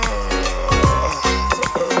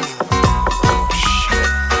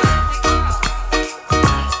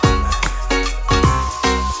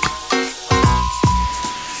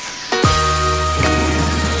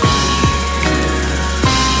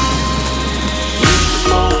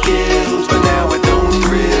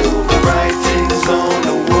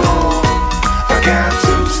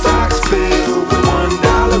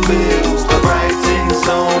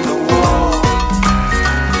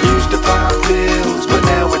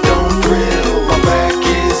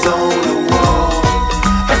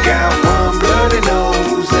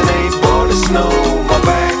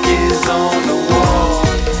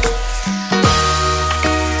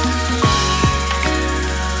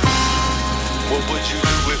What would you do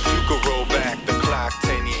if you could roll back the clock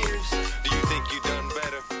 10 years? Do you think you done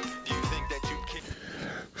better? Do you think that you can...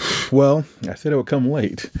 Well, I said it would come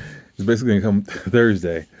late. It's basically going to come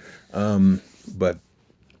Thursday. But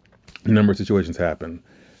a number of situations happen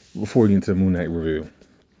before we get into the Moon Knight review.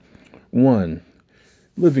 One,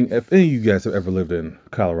 if any of you guys have ever lived in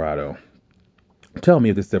Colorado, tell me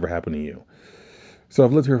if this ever happened to you. So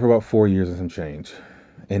I've lived here for about 4 years and some change.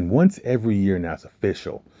 And once every year now, it's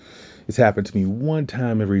official. It's happened to me one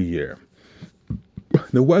time every year.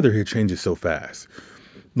 The weather here changes so fast.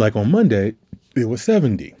 Like on Monday, it was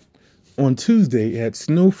 70. On Tuesday, it had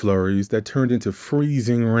snow flurries that turned into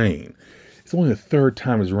freezing rain. It's only the third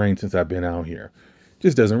time it's rained since I've been out here. It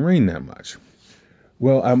just doesn't rain that much.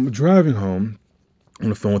 Well, I'm driving home on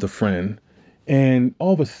the phone with a friend, and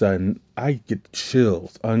all of a sudden, I get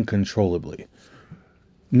chills uncontrollably.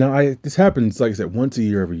 Now, this happens, like I said, once a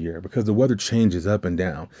year every year because the weather changes up and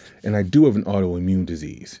down, and I do have an autoimmune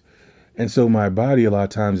disease. And so my body a lot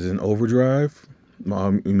of times is in overdrive. My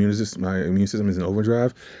immune system is in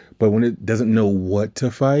overdrive, but when it doesn't know what to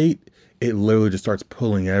fight, it literally just starts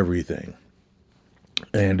pulling everything.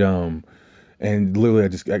 And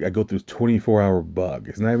literally I go through this 24-hour bug.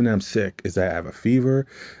 It's not even that I'm sick, it's that I have a fever,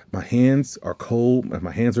 my hands are cold. If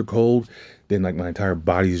my hands are cold, then like my entire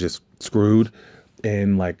body is just screwed.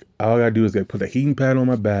 And like all I gotta do is put a heating pad on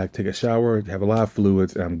my back, take a shower, have a lot of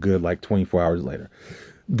fluids, and I'm good like 24 hours later.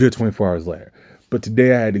 Good 24 hours later. But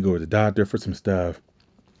today I had to go to the doctor for some stuff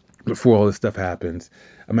before all this stuff happens.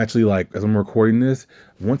 I'm actually like, as I'm recording this,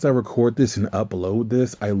 once I record this and upload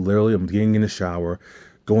this, I literally am getting in the shower,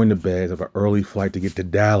 going to bed. I have an early flight to get to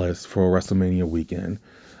Dallas for a WrestleMania weekend.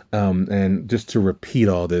 And just to repeat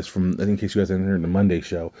all this in case you guys haven't heard the Monday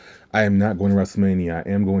show, I am not going to WrestleMania. I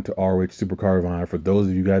am going to ROH Supercard of Honor. For those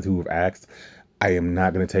of you guys who have asked, I am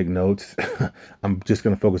not going to take notes. I'm just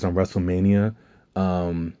going to focus on WrestleMania.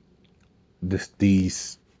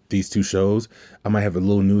 These two shows. I might have a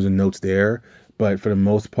little news and notes there, but for the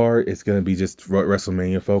most part, it's going to be just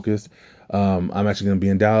WrestleMania focused. I'm actually going to be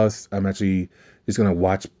in Dallas. I'm actually just going to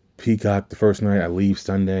watch Peacock the first night. I leave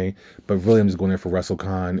Sunday, but really I'm just going there for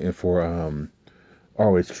WrestleCon and for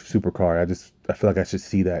ROH Supercard. I feel like I should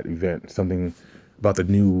see that event. Something about the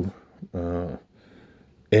new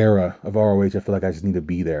era of ROH. I feel like I just need to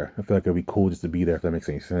be there. I feel like it'd be cool just to be there, if that makes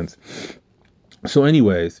any sense. So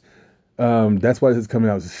anyways, that's why this is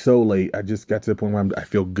coming out so late. I just got to the point where I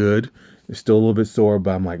feel good. It's still a little bit sore,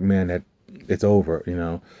 but I'm like, man, it's over, you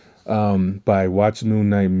know. But I watched Moon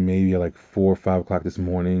Knight maybe at like 4 or 5 o'clock this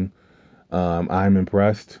morning. I'm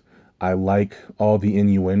impressed. I like all the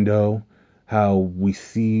innuendo, how we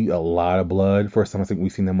see a lot of blood. First time I think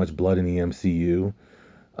we've seen that much blood in the MCU,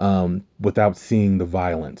 without seeing the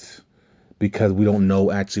violence, because we don't know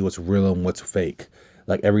actually what's real and what's fake.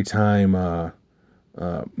 Like every time Mark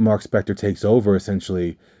Spector takes over,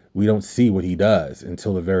 essentially, we don't see what he does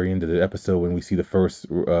until the very end of the episode when we see the first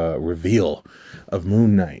reveal of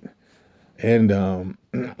Moon Knight. And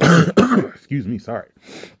excuse me, sorry.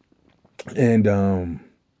 And I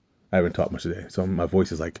haven't talked much today, so my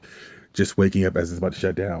voice is like just waking up as it's about to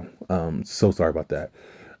shut down. So sorry about that.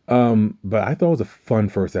 But I thought it was a fun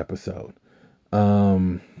first episode.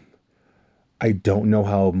 I don't know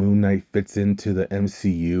how Moon Knight fits into the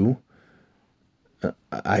MCU.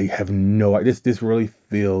 I have no idea. This really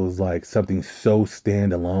feels like something so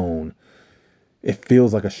standalone. It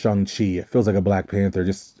feels like a Shang-Chi. It feels like a Black Panther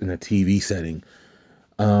just in a TV setting.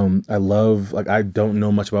 I don't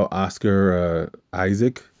know much about Oscar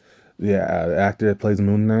Isaac, the actor that plays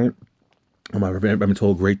Moon Knight. I've been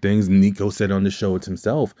told great things. Nico said on the show it's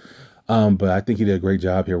himself. But I think he did a great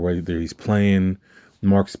job here, whether he's playing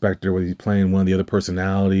Mark Spector, whether he's playing one of the other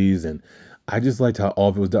personalities. And I just liked how all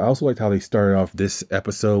of it was done. I also liked how they started off this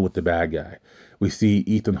episode with the bad guy. We see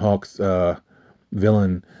Ethan Hawke's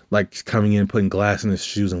villain like coming in, putting glass in his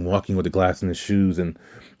shoes and walking with the glass in his shoes. And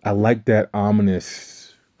I like that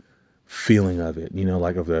ominous feeling of it, you know,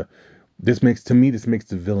 like this makes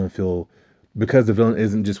the villain feel, because the villain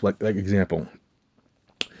isn't just like example.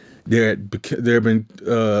 There have been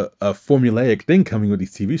a formulaic thing coming with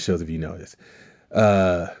these TV shows, if you notice.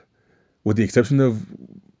 With the exception of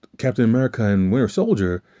Captain America and Winter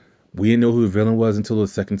Soldier, we didn't know who the villain was until the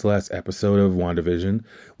second to last episode of WandaVision.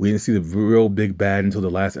 We didn't see the real big bad until the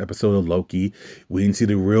last episode of Loki. We didn't see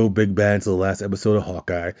the real big bad until the last episode of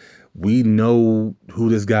Hawkeye. We know who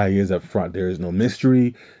this guy is up front. There is no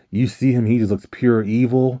mystery. You see him, he just looks pure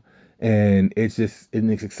evil, and it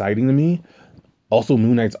makes exciting to me. Also,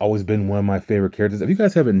 Moon Knight's always been one of my favorite characters. If you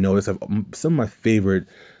guys haven't noticed, some of my favorite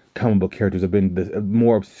comic book characters have been the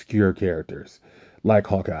more obscure characters, like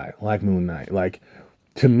Hawkeye, like Moon Knight. Like,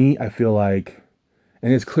 to me, I feel like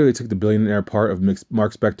and it's clear they took the billionaire part of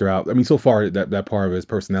Mark Spector out. I mean, so far that part of his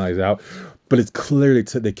personality is out, but it's clear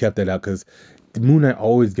they kept that out because Moon Knight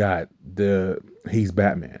always got he's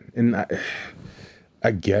Batman, and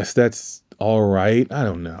I guess that's all right. I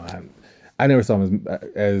don't know. I never saw him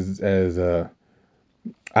as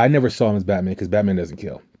I never saw him as Batman because Batman doesn't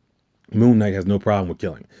kill. Moon Knight has no problem with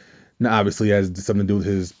killing. Now, obviously, it has something to do with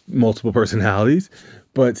his multiple personalities,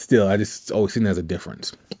 but still, I just always seen it as a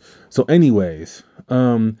difference. So, anyways,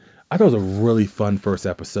 I thought it was a really fun first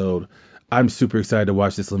episode. I'm super excited to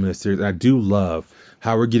watch this limited series, and I do love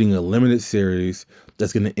how we're getting a limited series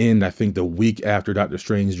that's going to end, I think, the week after Doctor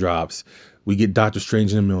Strange drops. We get Doctor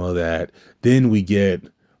Strange in the middle of that. Then we get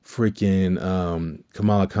freaking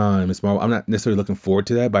Kamala Khan and Miss Marvel. I'm not necessarily looking forward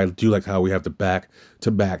to that, but I do like how we have the back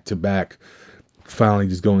to back finally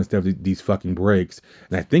just going instead of these fucking breaks.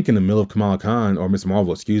 And I think in the middle of Kamala Khan or Miss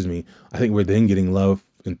Marvel, excuse me, I think we're then getting Love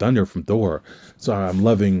and Thunder from Thor. So I'm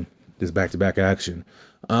loving this back to back action.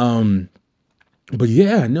 But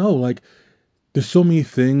yeah, no, like there's so many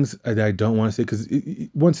things that I don't want to say because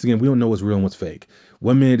once again, we don't know what's real and what's fake.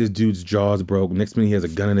 One minute this dude's jaw's broke, next minute he has a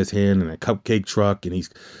gun in his hand and a cupcake truck, and he's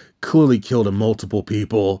clearly killed multiple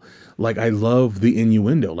people. Like I love the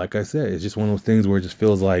innuendo. Like I said, it's just one of those things where it just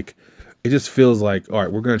feels like, all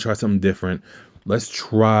right, we're gonna try something different. Let's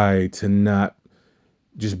try to not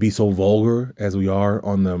just be so vulgar as we are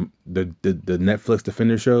on the Netflix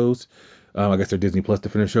Defender shows. I guess they're Disney Plus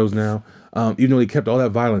Defender shows now. Even though they kept all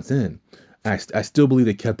that violence in. I still believe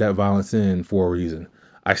they kept that violence in for a reason.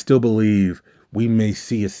 I still believe we may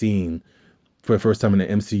see a scene for the first time in the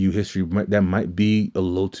MCU history that might be a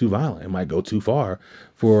little too violent. It might go too far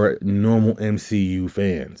for normal MCU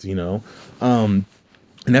fans, you know? And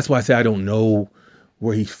that's why I say I don't know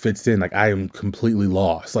where he fits in. Like, I am completely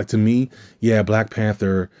lost. Like, to me, yeah, Black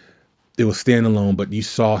Panther, it was standalone, but you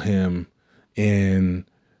saw him in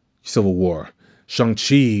Civil War.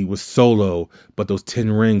 Shang-Chi was solo, but those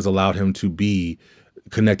 10 rings allowed him to be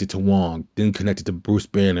connected to Wong, then connected to Bruce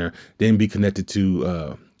Banner, then be connected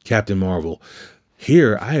to Captain Marvel.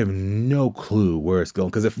 Here, I have no clue where it's going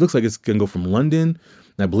because it looks like it's going to go from London.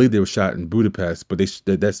 And I believe they were shot in Budapest, but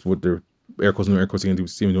that's what they're air quotes again. Do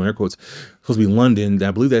see me doing air quotes. It's supposed to be London.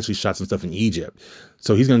 I believe they actually shot some stuff in Egypt.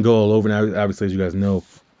 So he's going to go all over. And obviously, as you guys know,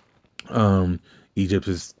 Egypt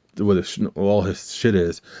is where all his shit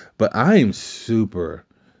is. But I am super,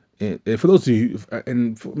 and for those of you,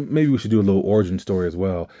 and maybe we should do a little origin story as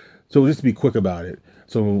well. So just to be quick about it.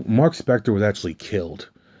 So Mark Spector was actually killed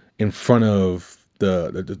in front of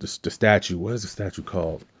the statue. What is the statue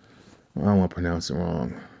called? I don't want to pronounce it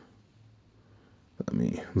wrong. Let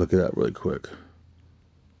me look it up really quick.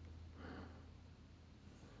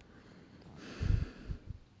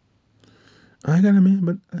 I got a man,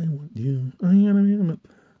 but I want you. I got a man, but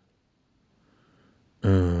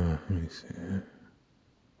let me see.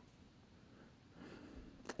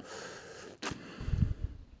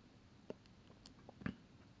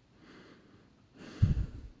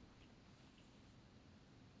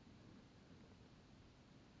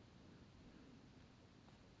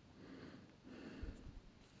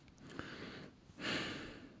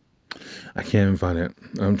 I can't even find it.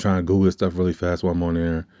 I'm trying to Google this stuff really fast while I'm on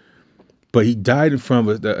air. But he died in front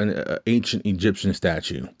of an ancient Egyptian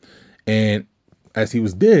statue. And as he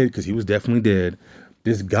was dead, because he was definitely dead,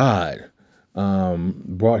 this god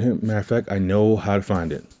brought him. Matter of fact, I know how to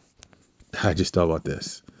find it. I just thought about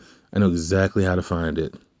this. I know exactly how to find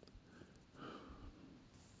it.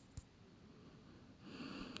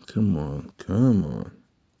 Come on.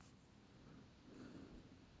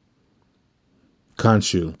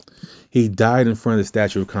 Khonshu. He died in front of the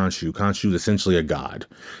statue of Khonshu. Khonshu is essentially a god.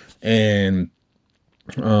 And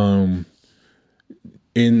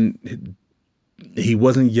he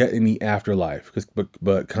wasn't yet in the afterlife,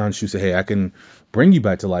 but Khonshu said, "Hey, I can bring you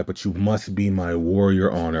back to life, but you must be my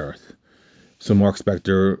warrior on Earth." So Mark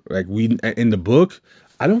Spector, like in the book,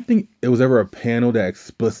 I don't think it was ever a panel that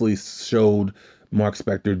explicitly showed Mark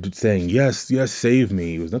Spector saying, "Yes, save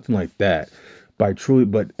me." It was nothing like that. But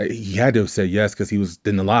he had to have said yes because he was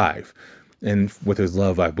then alive, and with his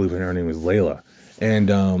love, I believe her name was Layla. And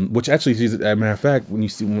which actually, as a matter of fact, when you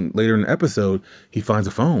see later in the episode, he finds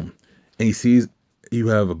a phone and he sees you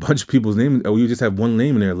have a bunch of people's names. Oh, you just have one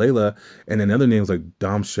name in there, Layla, and then other names like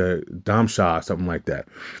Damshah, something like that.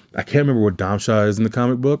 I can't remember what Damshah is in the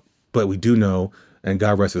comic book, but we do know, and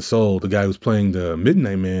God rest his soul, the guy who's playing the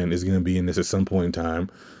Midnight Man is going to be in this at some point in time,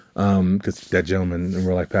 because that gentleman in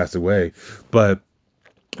real life passed away. But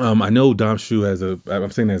I know Damshu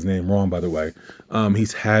I'm saying his name wrong, by the way.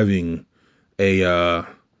 He's having a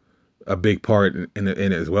a big part in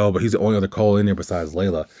it as well. But he's the only other Cole in there besides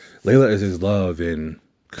Layla. Layla is his love in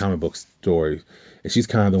comic book stories, and she's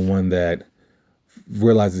kind of the one that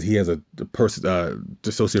realizes he has a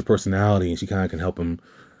dissociative personality, and she kind of can help him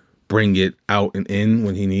bring it out and in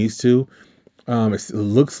when he needs to. It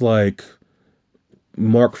looks like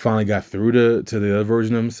Mark finally got through to the other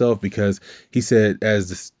version of himself, because he said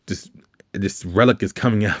as this relic is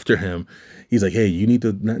coming after him, he's like, hey, you need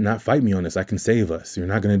to not fight me on this. I can save us. You're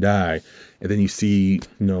not gonna die. And then you see,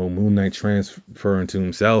 Moon Knight transfer into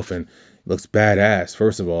himself, and it looks badass.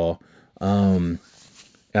 First of all, and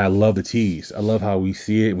I love the tease. I love how we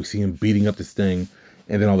see it. We see him beating up this thing,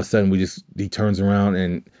 and then all of a sudden he turns around,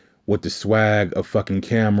 and with the swag of fucking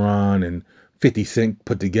Cameron and 50 Cent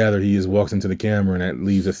put together, he just walks into the camera, and that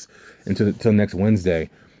leaves us till next Wednesday.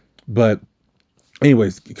 But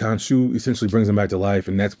anyways, Khonshu essentially brings him back to life,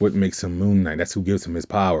 and that's what makes him Moon Knight. That's who gives him his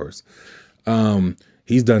powers.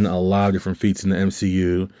 He's done a lot of different feats in the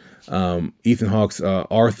MCU. Ethan Hawke's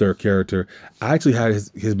Arthur character, I actually had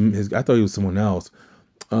his I thought he was someone else.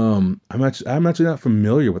 I'm actually not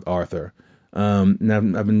familiar with Arthur. And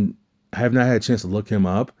I have not had a chance to look him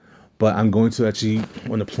up, but I'm going to actually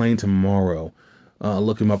on the plane tomorrow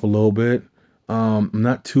look him up a little bit. I'm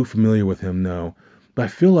not too familiar with him, no. But I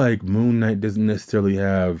feel like Moon Knight doesn't necessarily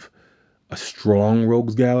have a strong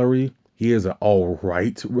rogues gallery. He has an all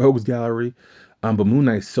right rogues gallery. But Moon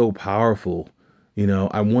Knight's so powerful.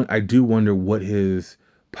 I do wonder what his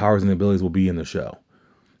powers and abilities will be in the show.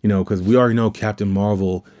 Because we already know Captain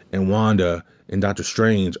Marvel and Wanda and Doctor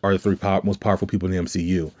Strange are the three most powerful people in the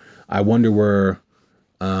MCU. I wonder where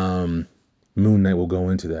Moon Knight will go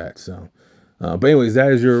into that. So, but anyways,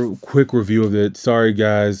 that is your quick review of it. Sorry,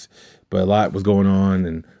 guys, but a lot was going on,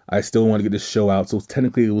 and I still want to get this show out. So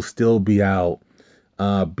technically, it will still be out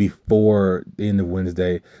before the end of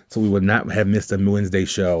Wednesday, so we would not have missed a Wednesday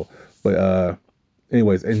show. But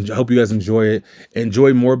anyways, and I hope you guys enjoy it.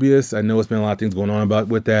 Enjoy Morbius. I know it's been a lot of things going on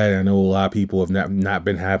with that. I know a lot of people have not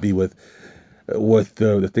been happy with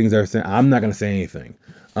the things they're saying. I'm not gonna say anything,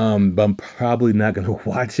 but I'm probably not gonna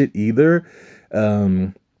watch it either.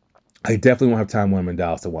 I definitely won't have time when I'm in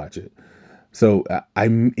Dallas to watch it. So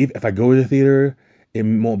if I go to the theater, it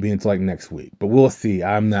won't be until like next week. But we'll see.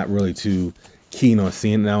 I'm not really too keen on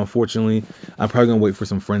seeing it now, unfortunately. I'm probably gonna wait for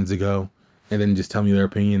some friends to go and then just tell me their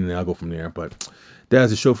opinion, and then I'll go from there. But that is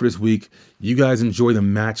the show for this week. You guys enjoy the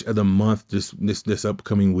match of the month this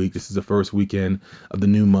upcoming week. This is the first weekend of the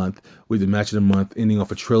new month. We have the match of the month ending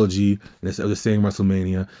off a trilogy, and this of the same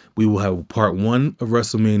WrestleMania. We will have part 1 of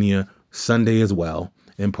WrestleMania Sunday as well,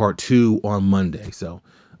 and part 2 on Monday. So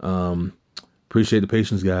appreciate the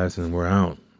patience, guys, and we're out.